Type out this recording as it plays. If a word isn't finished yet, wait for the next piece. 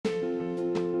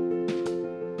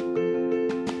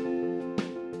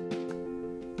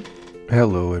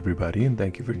Hello, everybody, and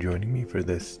thank you for joining me for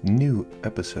this new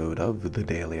episode of The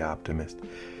Daily Optimist.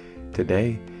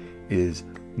 Today is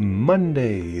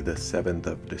Monday, the 7th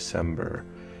of December.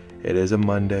 It is a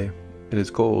Monday. It is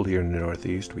cold here in the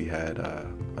Northeast. We had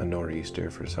a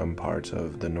nor'easter for some parts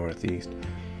of the Northeast.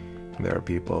 There are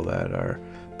people that are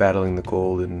battling the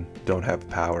cold and don't have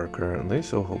power currently,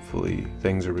 so hopefully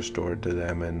things are restored to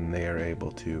them and they are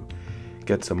able to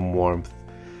get some warmth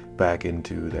back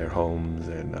into their homes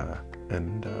and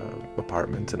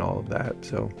apartments and all of that.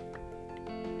 So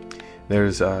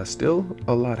there's still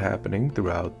a lot happening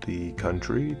throughout the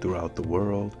country, throughout the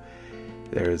world.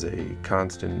 There's a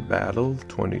constant battle.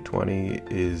 2020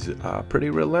 is pretty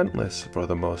relentless for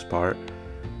the most part,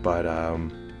 but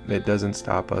it doesn't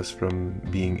stop us from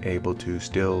being able to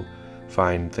still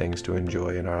find things to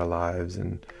enjoy in our lives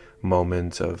and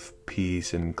moments of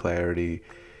peace and clarity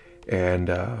and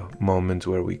moments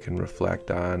where we can reflect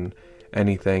on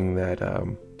anything that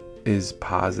is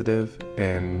positive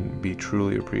and be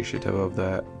truly appreciative of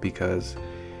that, because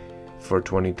for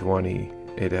 2020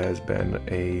 it has been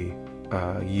a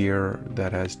year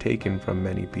that has taken from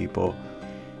many people,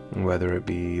 whether it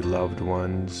be loved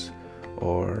ones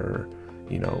or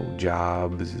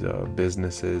jobs,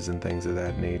 businesses and things of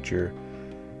that nature.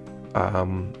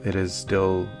 It is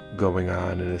still going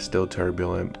on and is still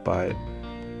turbulent, but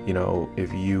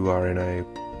if you are in a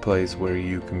place where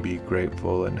you can be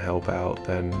grateful and help out,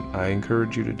 then I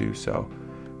encourage you to do so.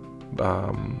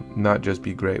 Not just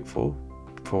be grateful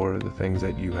for the things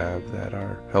that you have that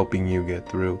are helping you get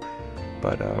through,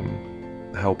 but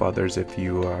help others if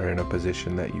you are in a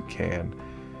position that you can,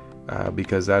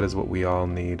 because that is what we all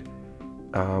need.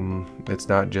 It's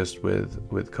not just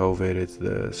with COVID, it's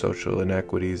the social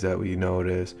inequities that we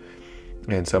notice,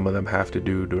 and some of them have to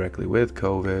do directly with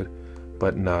COVID,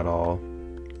 but not all.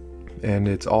 And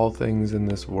it's all things in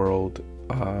this world.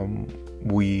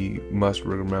 We must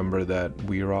remember that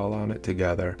we are all on it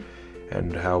together,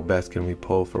 and how best can we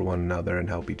pull for one another and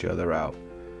help each other out.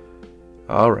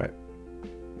 All right.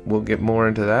 We'll get more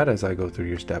into that as I go through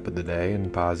your step of the day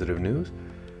and positive news.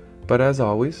 But as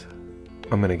always,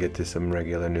 I'm going to get to some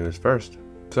regular news first.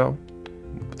 So,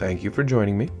 thank you for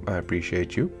joining me. I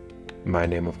appreciate you. My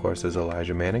name, of course, is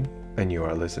Elijah Manning, and you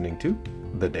are listening to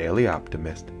The Daily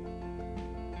Optimist.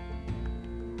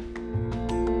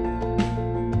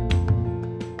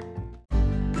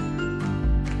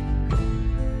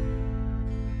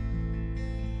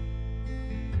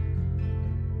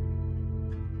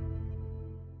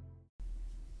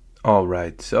 All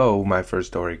right, so my first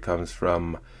story comes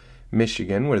from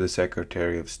Michigan, where the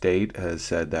Secretary of State has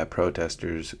said that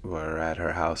protesters were at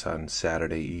her house on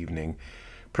Saturday evening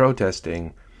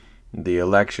protesting the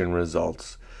election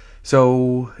results.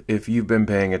 So if you've been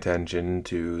paying attention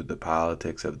to the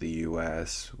politics of the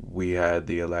U.S., we had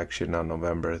the election on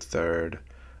November 3rd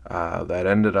that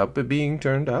ended up being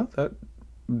turned out that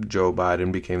Joe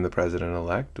Biden became the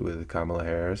president-elect with Kamala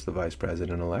Harris, the vice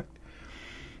president-elect.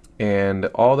 And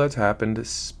all that's happened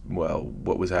is,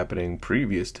 what was happening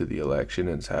previous to the election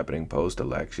and is happening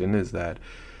post-election is that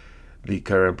the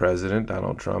current president,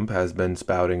 Donald Trump, has been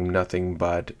spouting nothing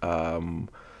but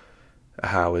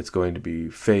how it's going to be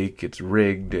fake, it's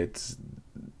rigged, it's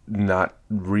not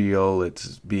real,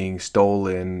 it's being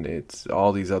stolen, it's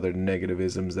all these other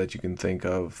negativisms that you can think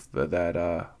of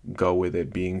that go with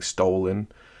it being stolen.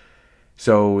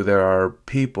 So there are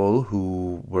people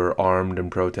who were armed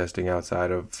and protesting outside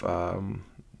of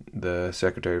the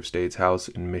Secretary of State's house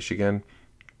in Michigan,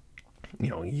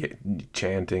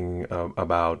 chanting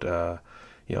about the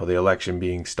election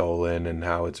being stolen and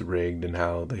how it's rigged and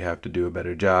how they have to do a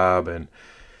better job. And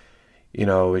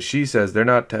as she says, they're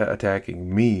not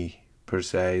attacking me per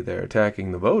se, they're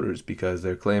attacking the voters, because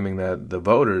they're claiming that the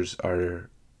voters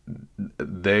are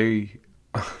the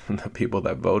people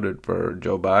that voted for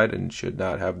Joe Biden should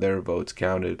not have their votes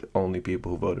counted. Only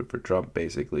people who voted for Trump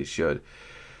basically should.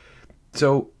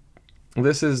 So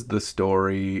this is the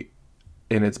story,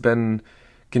 and it's been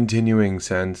continuing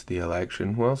since the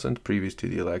election. Well, since previous to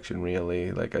the election,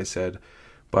 really, like I said.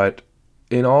 But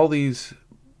in all these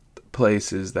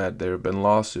places that there have been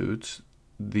lawsuits,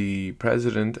 the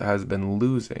president has been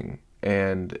losing,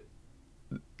 and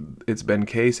it's been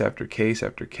case after case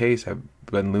after case have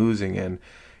been losing, and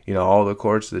all the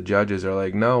courts, the judges are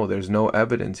like, no, there's no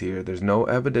evidence here. There's no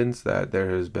evidence that there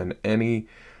has been anything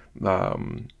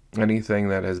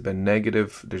that has been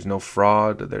negative. There's no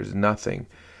fraud. There's nothing.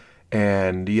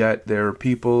 And yet there are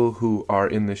people who are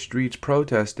in the streets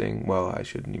protesting. Well, I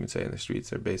shouldn't even say in the streets.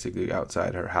 They're basically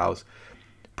outside her house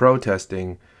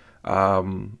protesting,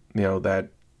 that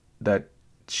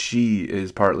she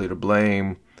is partly to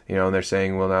blame And they're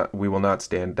saying we will not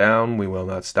stand down, we will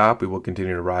not stop, we will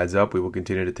continue to rise up, we will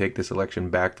continue to take this election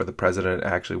back for the president.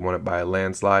 Actually won it by a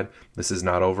landslide. This is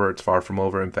not over. It's far from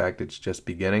over. In fact, it's just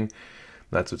beginning.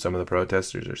 That's what some of the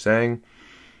protesters are saying.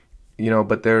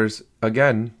 But there's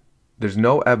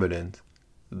no evidence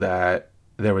that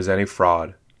there was any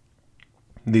fraud.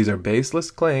 These are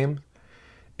baseless claims,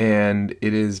 and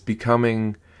it is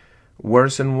becoming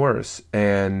worse and worse.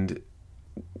 And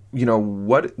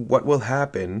what will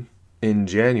happen in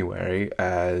January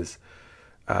as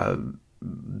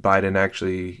Biden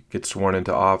actually gets sworn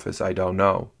into office? I don't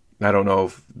know. I don't know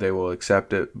if they will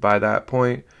accept it by that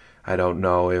point. I don't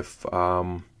know if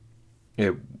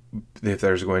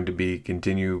there's going to be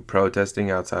continued protesting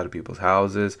outside of people's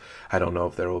houses. I don't know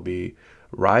if there will be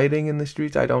rioting in the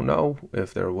streets. I don't know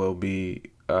if there will be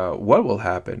what will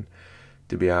happen.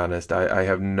 To be honest, I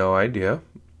have no idea.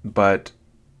 But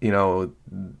to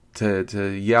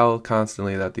yell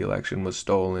constantly that the election was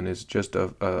stolen is just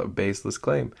a baseless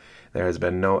claim. There has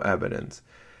been no evidence.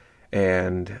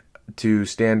 And to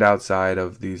stand outside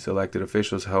of these elected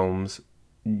officials' homes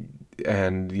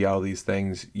and yell these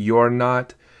things, you are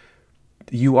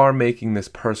making this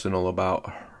personal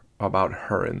about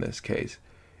her in this case.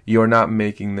 You're not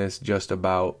making this just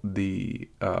about the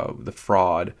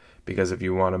fraud, because if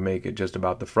you want to make it just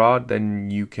about the fraud, then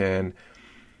you can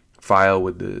file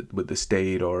with the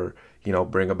state, or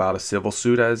bring about a civil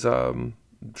suit, as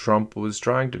Trump was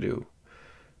trying to do.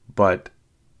 But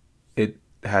it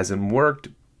hasn't worked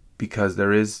because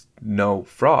there is no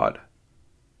fraud.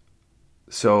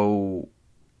 So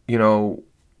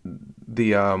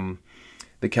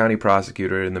the county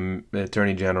prosecutor and the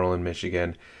attorney general in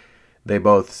Michigan, they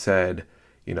both said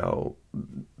the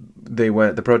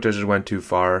protesters went too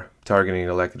far, targeting an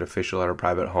elected official at a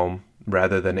private home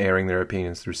rather than airing their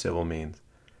opinions through civil means.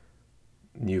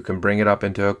 You can bring it up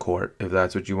into a court if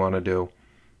that's what you want to do,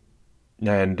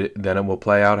 and then it will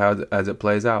play out as it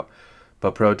plays out.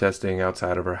 But protesting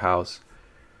outside of her house,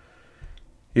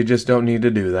 you just don't need to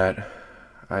do that.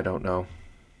 I don't know.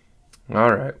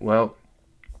 All right, well,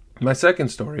 my second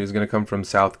story is going to come from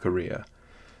South Korea.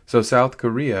 So South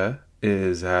Korea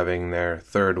is having their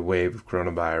third wave of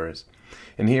coronavirus.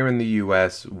 And here in the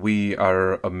U.S., we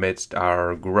are amidst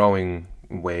our growing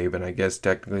wave, and I guess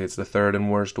technically it's the third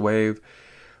and worst wave.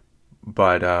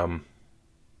 But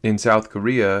in South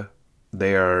Korea,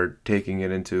 they are taking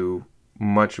it into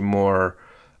much more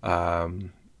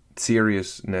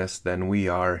seriousness than we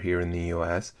are here in the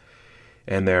U.S.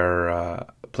 And they're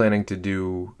planning to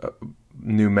do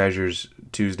new measures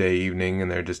Tuesday evening, and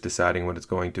they're just deciding what it's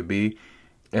going to be.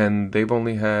 And they've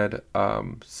only had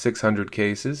 600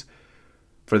 cases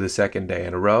for the second day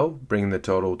in a row, bringing the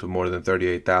total to more than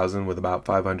 38,000 with about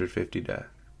 550 deaths.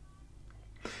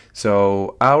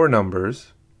 So our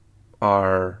numbers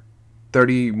are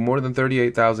more than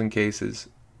 38,000 cases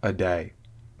a day.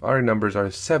 Our numbers are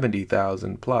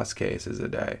 70,000 plus cases a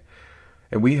day.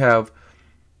 And we have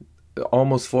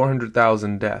almost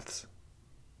 400,000 deaths.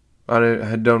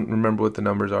 I don't remember what the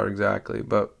numbers are exactly,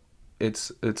 but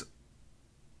it's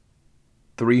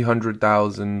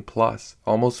 300,000 plus,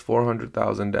 almost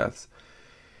 400,000 deaths.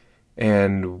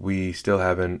 And we still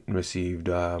haven't received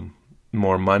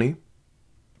more money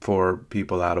for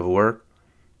people out of work.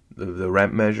 The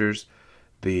rent measures,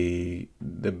 the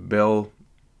bill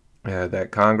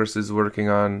that Congress is working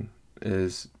on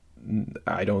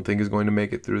I don't think is going to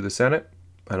make it through the Senate.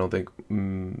 I don't think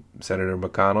Senator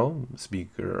McConnell,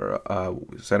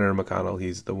 Senator McConnell,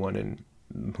 he's the one in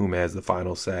whom has the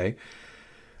final say.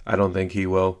 I don't think he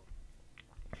will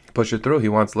push it through. He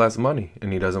wants less money,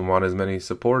 and he doesn't want as many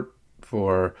support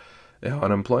for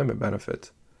unemployment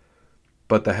benefits.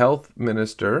 But the health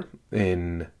minister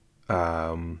in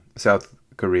South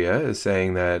Korea is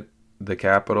saying that the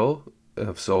capital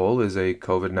of Seoul is a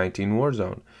COVID-19 war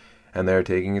zone, and they're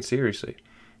taking it seriously.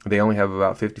 They only have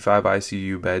about 55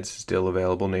 ICU beds still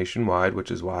available nationwide, which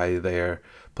is why they're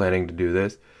planning to do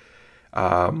this.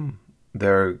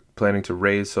 They're planning to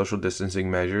raise social distancing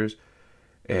measures,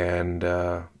 and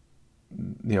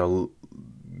no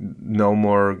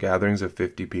more gatherings of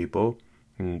 50 people.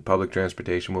 And public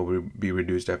transportation will be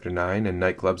reduced after 9, and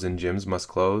nightclubs and gyms must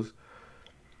close.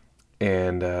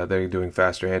 And they're doing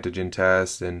faster antigen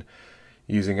tests and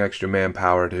using extra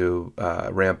manpower to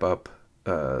ramp up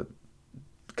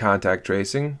contact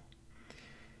tracing.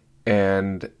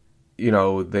 And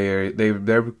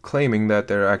they're claiming that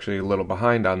they're actually a little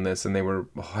behind on this, and they were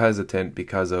hesitant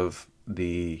because of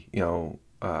the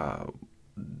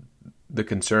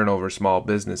concern over small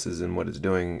businesses and what it's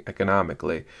doing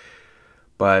economically.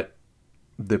 But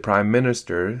the prime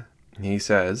minister, he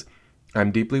says,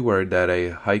 I'm deeply worried that a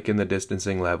hike in the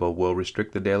distancing level will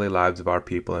restrict the daily lives of our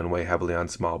people and weigh heavily on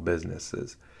small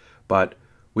businesses. But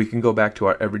we can go back to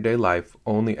our everyday life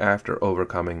only after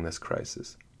overcoming this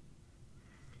crisis.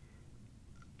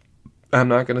 I'm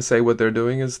not going to say what they're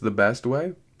doing is the best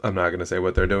way. I'm not going to say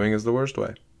what they're doing is the worst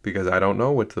way, because I don't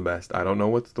know what's the best. I don't know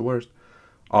what's the worst.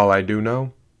 All I do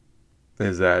know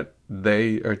is that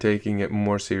they are taking it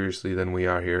more seriously than we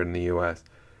are here in the U.S.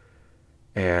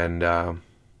 And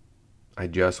I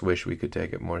just wish we could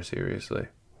take it more seriously.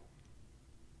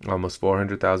 Almost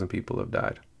 400,000 people have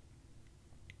died.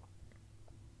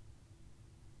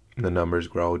 The numbers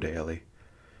grow daily.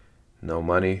 No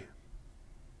money,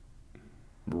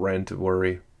 rent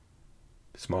worry,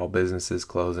 small businesses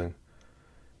closing.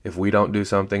 If we don't do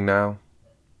something now,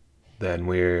 then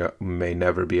we may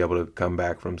never be able to come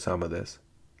back from some of this.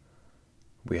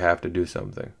 We have to do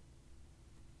something.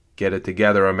 Get it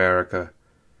together, America.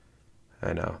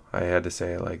 I know, I had to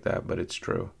say it like that, but it's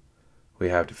true. We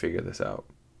have to figure this out.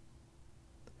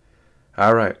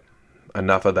 All right,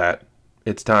 enough of that.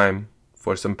 It's time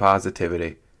for some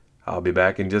positivity. I'll be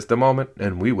back in just a moment,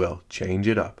 and we will change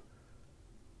it up.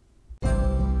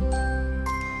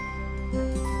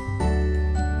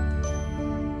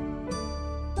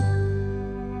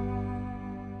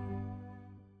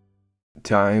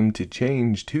 Time to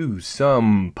change to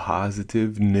some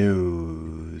positive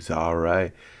news. All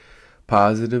right.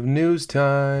 Positive news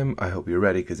time. I hope you're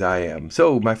ready, because I am.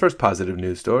 So my first positive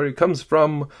news story comes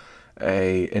from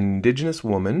an indigenous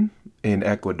woman in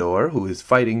Ecuador who is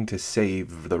fighting to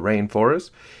save the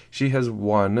rainforest. She has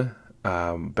been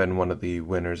one of the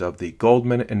winners of the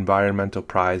Goldman Environmental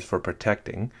Prize for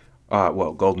protecting,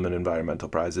 Goldman Environmental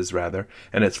Prizes rather,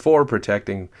 and it's for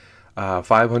protecting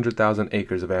 500,000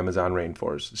 acres of Amazon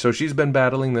rainforest. So she's been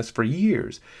battling this for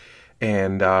years.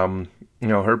 And,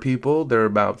 her people, there are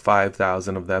about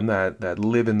 5,000 of them that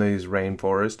live in these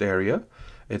rainforest area.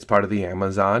 It's part of the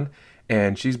Amazon.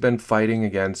 And she's been fighting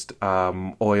against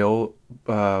oil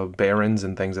barons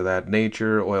and things of that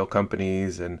nature, oil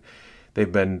companies, and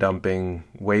they've been dumping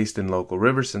waste in local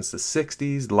rivers since the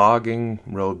 60s, logging,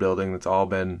 road building, that's all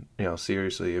been,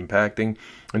 seriously impacting.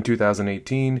 In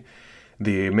 2018,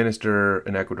 the minister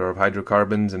in Ecuador of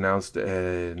hydrocarbons announced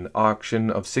an auction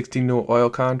of 16 new oil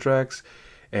contracts,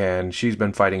 and she's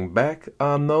been fighting back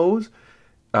on those,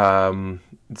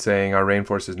 saying our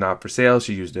rainforest is not for sale.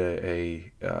 She used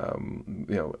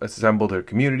assembled her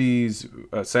communities,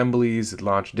 assemblies,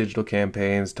 launched digital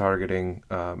campaigns targeting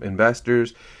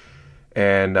investors,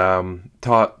 and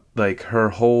taught her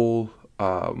whole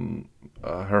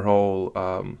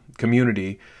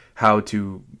community how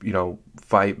to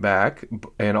fight back,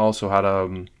 and also how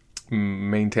to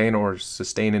maintain or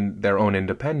sustain their own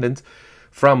independence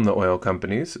from the oil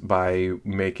companies by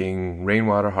making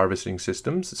rainwater harvesting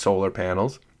systems, solar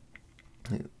panels,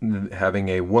 having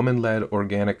a woman-led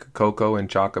organic cocoa and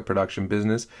chocolate production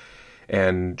business,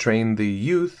 and train the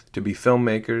youth to be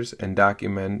filmmakers and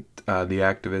document the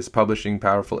activists, publishing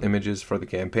powerful images for the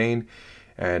campaign,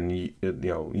 and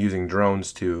using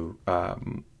drones to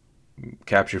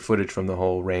capture footage from the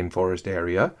whole rainforest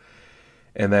area.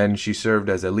 And then she served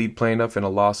as a lead plaintiff in a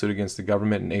lawsuit against the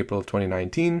government in April of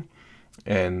 2019,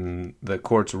 and the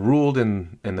courts ruled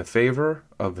in the favor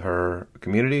of her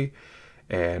community,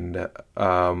 and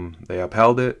they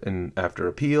upheld it and after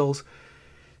appeals.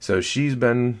 So she's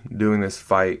been doing this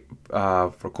fight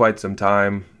for quite some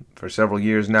time, for several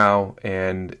years now,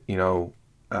 and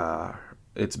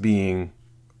it's being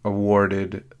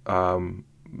awarded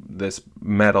this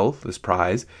medal, this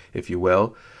prize, if you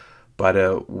will.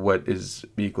 But what is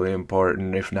equally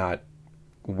important, if not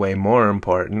way more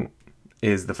important,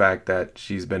 is the fact that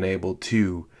she's been able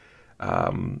to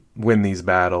win these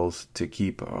battles to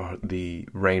keep the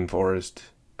rainforest,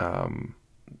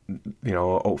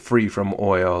 free from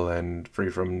oil and free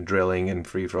from drilling and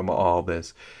free from all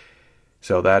this.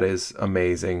 So that is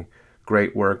amazing.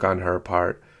 Great work on her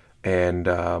part. And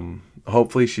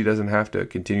hopefully she doesn't have to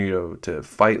continue to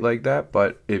fight like that.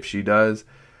 But if she does,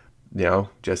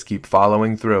 just keep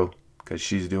following through, because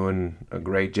she's doing a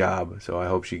great job. So I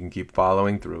hope she can keep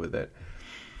following through with it.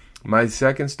 My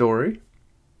second story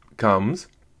comes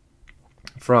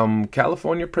from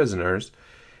California prisoners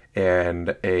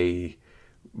and a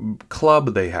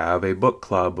club they have, a book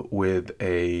club with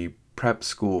a prep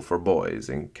school for boys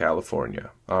in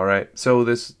California. All right. So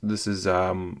this is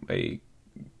a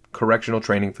correctional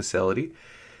training facility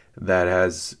that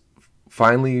has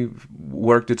finally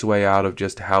worked its way out of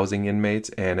just housing inmates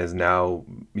and has now,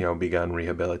 begun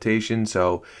rehabilitation.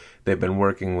 So they've been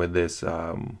working with this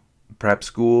prep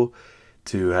school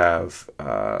to have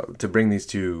to bring these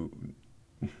two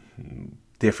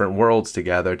different worlds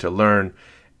together to learn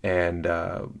and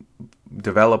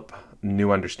develop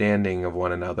new understanding of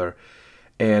one another.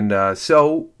 And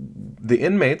so the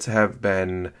inmates have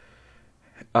been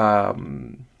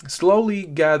slowly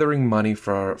gathering money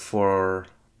from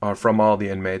all the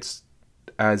inmates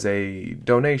as a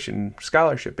donation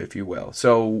scholarship, if you will.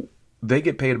 So they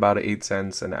get paid about 8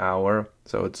 cents an hour.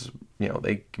 So it's,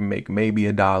 they can make maybe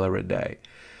 $1 a day.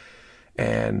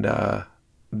 And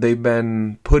they've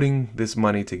been putting this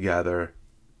money together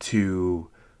to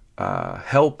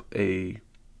help a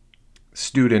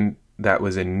student that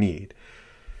was in need.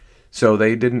 So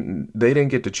they didn't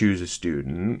get to choose a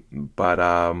student, but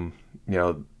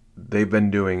they've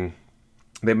been doing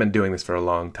this for a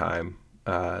long time.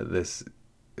 This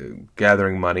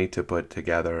gathering money to put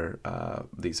together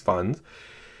these funds.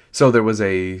 So there was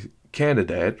a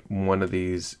candidate, one of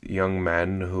these young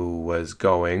men who was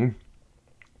going.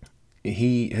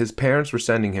 His parents were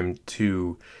sending him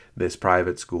to this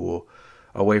private school,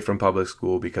 away from public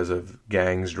school because of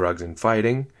gangs, drugs, and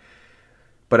fighting.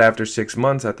 But after 6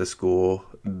 months at the school,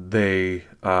 the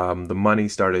money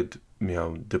started,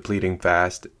 depleting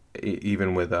fast,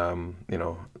 even with,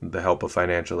 the help of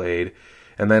financial aid.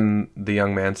 And then the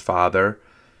young man's father,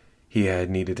 he had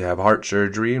needed to have heart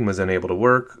surgery and was unable to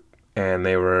work, and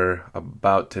they were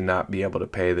about to not be able to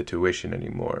pay the tuition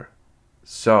anymore.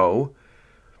 So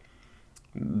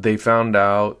they found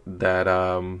out that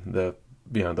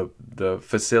the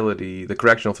facility, the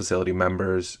correctional facility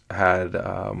members had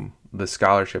the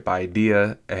scholarship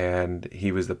idea, and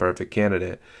he was the perfect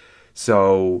candidate.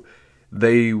 So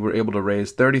they were able to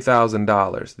raise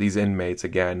 $30,000. These inmates,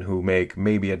 again, who make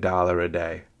maybe $1 a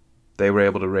day, they were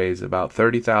able to raise about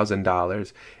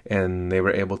 $30,000, and they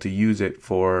were able to use it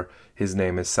for, his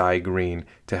name is Cy Green,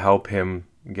 to help him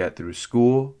get through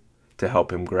school, to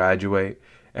help him graduate,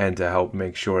 and to help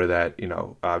make sure that,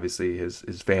 obviously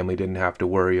his family didn't have to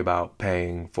worry about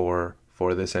paying for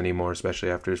this anymore,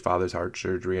 especially after his father's heart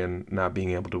surgery and not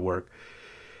being able to work.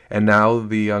 And now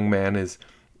the young man is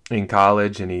in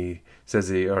college, and he says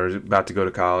is about to go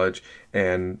to college,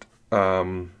 and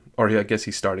I guess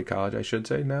he started college, I should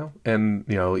say, now. And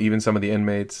even some of the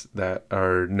inmates that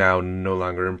are now no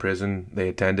longer in prison, they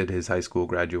attended his high school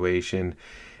graduation.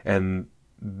 And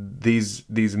these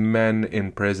men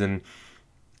in prison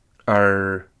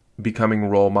are becoming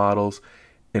role models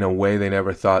in a way they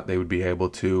never thought they would be able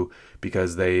to,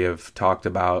 because they have talked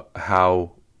about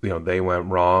how they went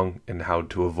wrong and how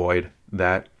to avoid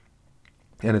that.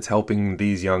 And it's helping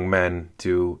these young men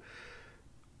to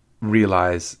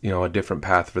realize a different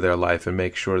path for their life, and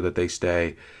make sure that they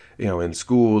stay in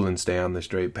school and stay on the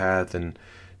straight path, and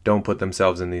don't put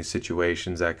themselves in these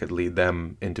situations that could lead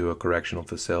them into a correctional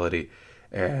facility.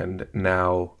 And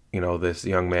now this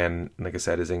young man, like I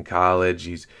said, is in college.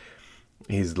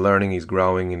 He's learning, he's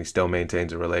growing, and he still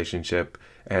maintains a relationship.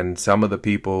 And some of the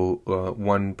people,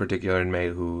 one particular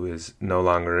inmate who is no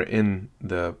longer in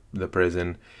the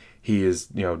prison, he is,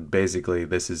 basically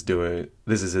this is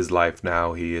his life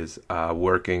now. He is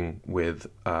working with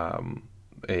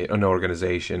an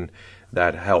organization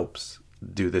that helps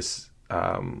do this,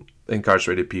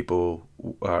 incarcerated people,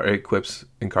 equips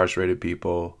incarcerated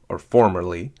people, or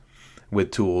formerly, with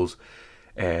tools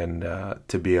and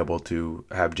to be able to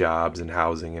have jobs and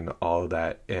housing and all of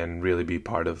that, and really be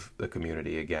part of the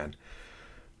community again.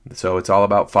 So it's all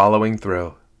about following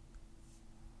through.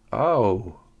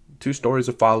 Oh, 2 stories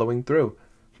of following through.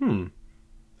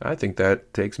 I think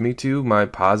that takes me to my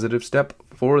positive step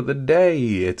for the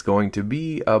day. It's going to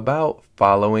be about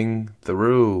following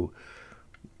through.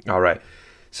 All right.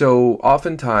 So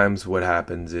oftentimes what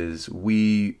happens is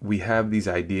we have these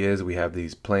ideas, we have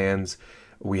these plans,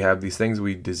 we have these things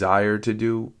we desire to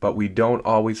do, but we don't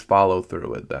always follow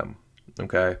through with them,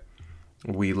 okay?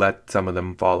 We let some of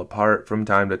them fall apart from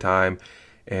time to time,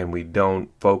 and we don't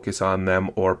focus on them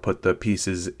or put the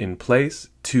pieces in place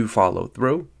to follow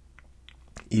through.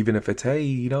 Even if it's, hey,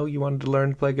 you wanted to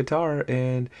learn to play guitar,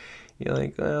 and you're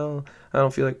like, well, I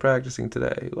don't feel like practicing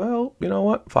today. Well, you know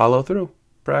what? Follow through.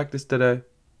 Practice today.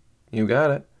 You got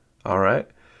it. All right.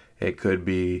 It could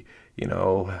be,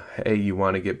 hey, you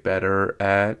want to get better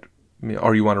at,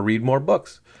 or you want to read more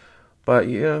books. But,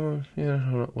 well,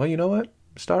 you know what?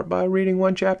 Start by reading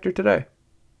 1 chapter today.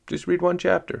 Just read 1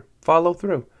 chapter. Follow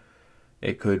through.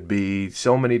 It could be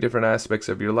so many different aspects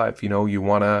of your life. You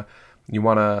want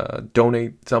to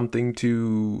donate something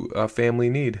to a family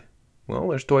need. Well,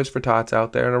 there's Toys for Tots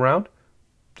out there and around.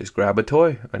 Just grab a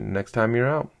toy. And next time you're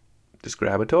out, just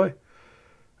grab a toy.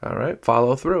 All right,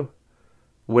 follow through.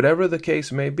 Whatever the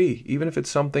case may be, even if it's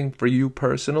something for you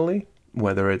personally,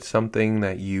 whether it's something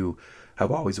that you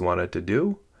have always wanted to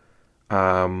do,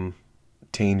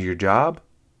 change your job,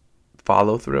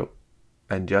 follow through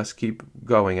and just keep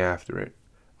going after it.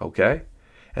 Okay?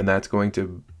 And that's going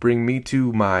to bring me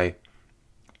to my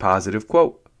positive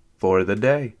quote for the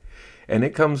day. And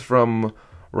it comes from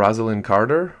Rosalind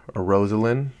Carter, or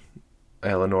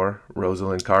Eleanor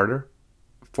Rosalind Carter,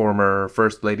 former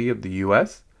First Lady of the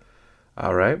U.S.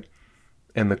 All right?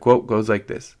 And the quote goes like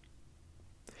this: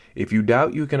 "If you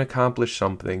doubt you can accomplish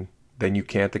something, then you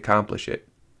can't accomplish it.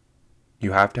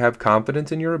 You have to have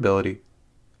confidence in your ability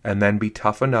and then be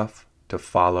tough enough to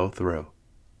follow through."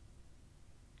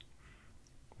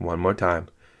 One more time.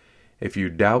 If you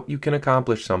doubt you can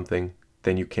accomplish something,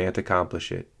 then you can't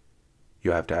accomplish it.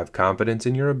 You have to have confidence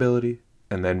in your ability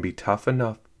and then be tough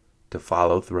enough to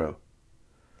follow through.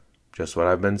 Just what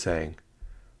I've been saying.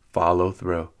 Follow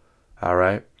through. All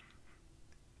right?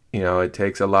 You know, it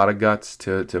takes a lot of guts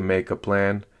to make a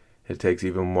plan. It takes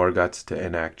even more guts to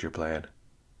enact your plan.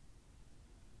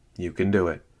 You can do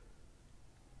it.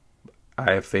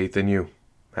 I have faith in you.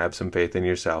 Have some faith in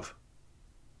yourself.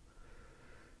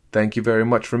 Thank you very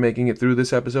much for making it through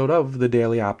this episode of The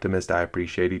Daily Optimist. I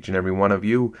appreciate each and every one of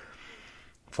you.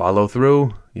 Follow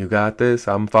through. You got this.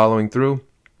 I'm following through.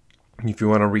 If you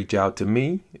want to reach out to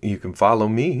me, you can follow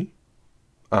me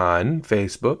on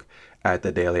Facebook at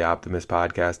The Daily Optimist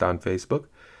Podcast on Facebook,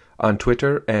 on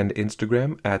Twitter and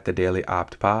Instagram at The Daily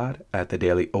Opt Pod, at The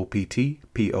Daily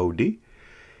OPT-POD.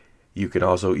 You can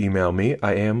also email me.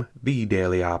 I am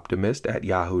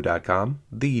thedailyoptimist@yahoo.com,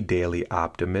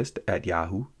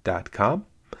 thedailyoptimist@yahoo.com.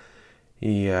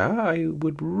 Yeah, I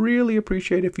would really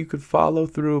appreciate if you could follow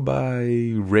through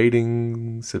by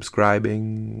rating,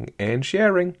 subscribing, and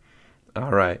sharing.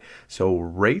 All right, so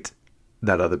rate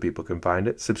that other people can find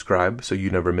it, subscribe so you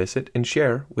never miss it, and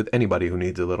share with anybody who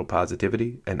needs a little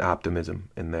positivity and optimism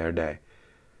in their day.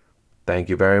 Thank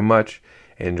you very much.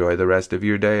 Enjoy the rest of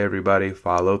your day, everybody.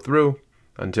 Follow through.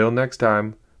 Until next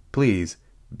time, please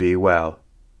be well.